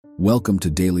Welcome to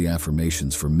Daily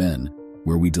Affirmations for Men,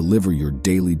 where we deliver your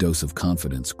daily dose of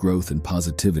confidence, growth, and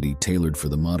positivity tailored for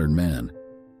the modern man.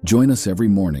 Join us every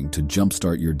morning to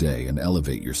jumpstart your day and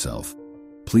elevate yourself.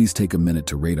 Please take a minute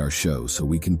to rate our show so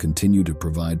we can continue to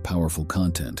provide powerful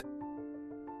content.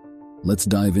 Let's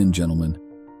dive in, gentlemen.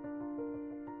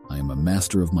 I am a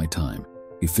master of my time,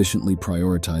 efficiently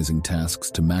prioritizing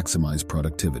tasks to maximize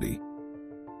productivity.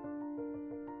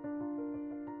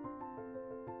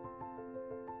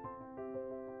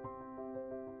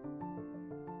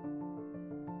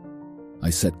 I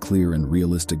set clear and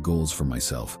realistic goals for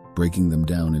myself, breaking them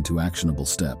down into actionable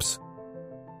steps.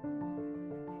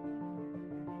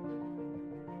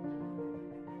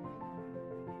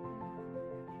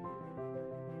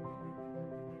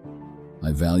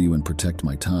 I value and protect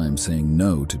my time, saying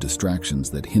no to distractions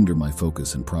that hinder my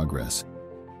focus and progress.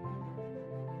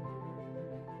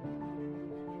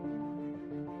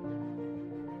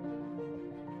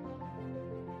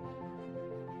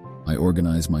 I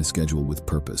organize my schedule with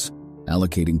purpose,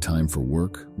 allocating time for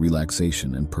work,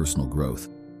 relaxation, and personal growth.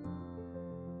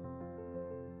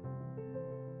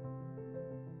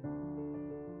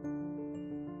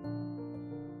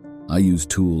 I use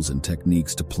tools and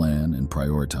techniques to plan and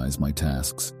prioritize my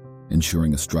tasks,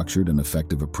 ensuring a structured and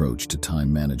effective approach to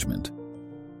time management.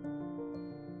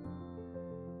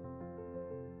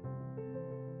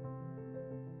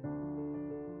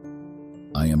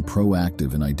 I am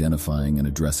proactive in identifying and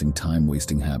addressing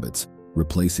time-wasting habits,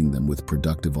 replacing them with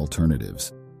productive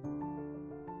alternatives.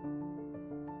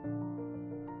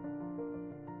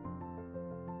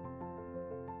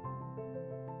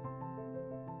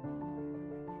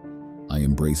 I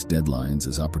embrace deadlines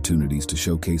as opportunities to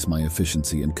showcase my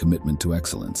efficiency and commitment to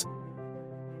excellence.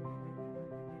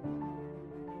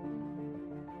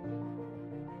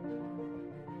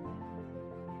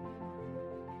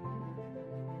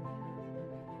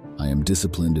 I am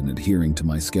disciplined in adhering to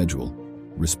my schedule,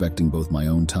 respecting both my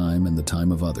own time and the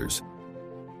time of others.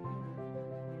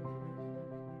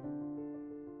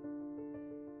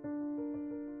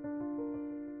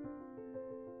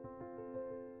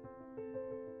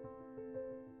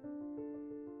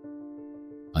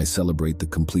 I celebrate the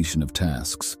completion of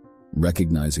tasks,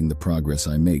 recognizing the progress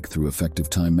I make through effective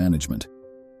time management.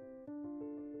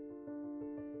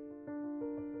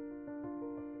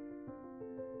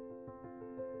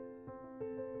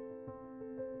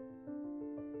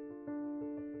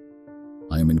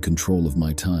 I am in control of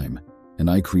my time, and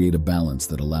I create a balance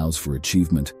that allows for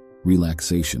achievement,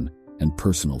 relaxation, and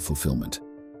personal fulfillment.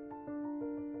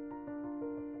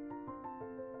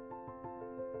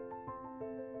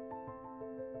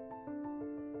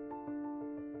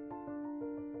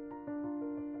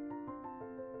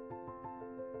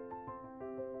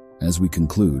 As we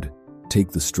conclude,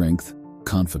 take the strength,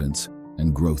 confidence,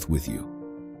 and growth with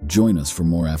you. Join us for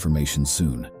more affirmations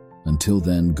soon. Until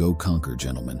then, go conquer,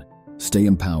 gentlemen. Stay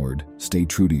empowered, stay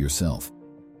true to yourself,